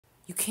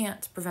You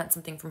can't prevent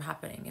something from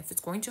happening. If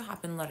it's going to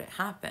happen, let it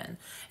happen.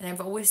 And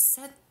I've always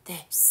said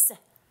this.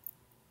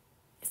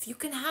 If you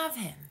can have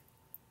him,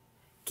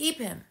 keep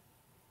him.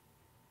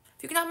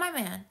 If you can have my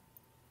man,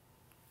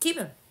 keep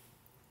him.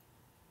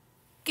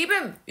 Keep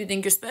him. You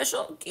think you're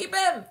special? Keep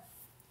him.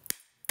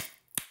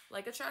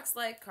 Like attracts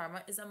like.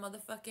 Karma is a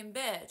motherfucking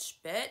bitch.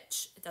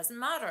 Bitch. It doesn't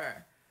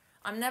matter.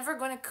 I'm never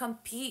going to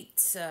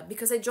compete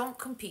because I don't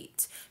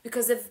compete.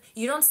 Because if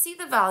you don't see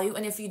the value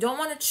and if you don't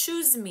want to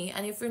choose me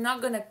and if you're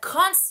not going to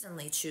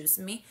constantly choose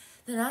me,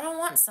 then I don't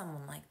want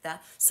someone like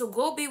that. So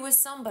go be with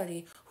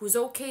somebody who's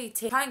okay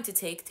trying to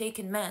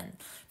taken men.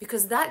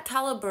 Because that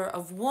caliber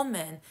of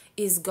woman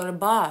is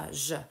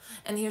garbage.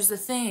 And here's the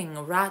thing.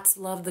 Rats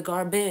love the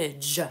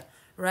garbage.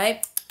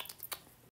 Right?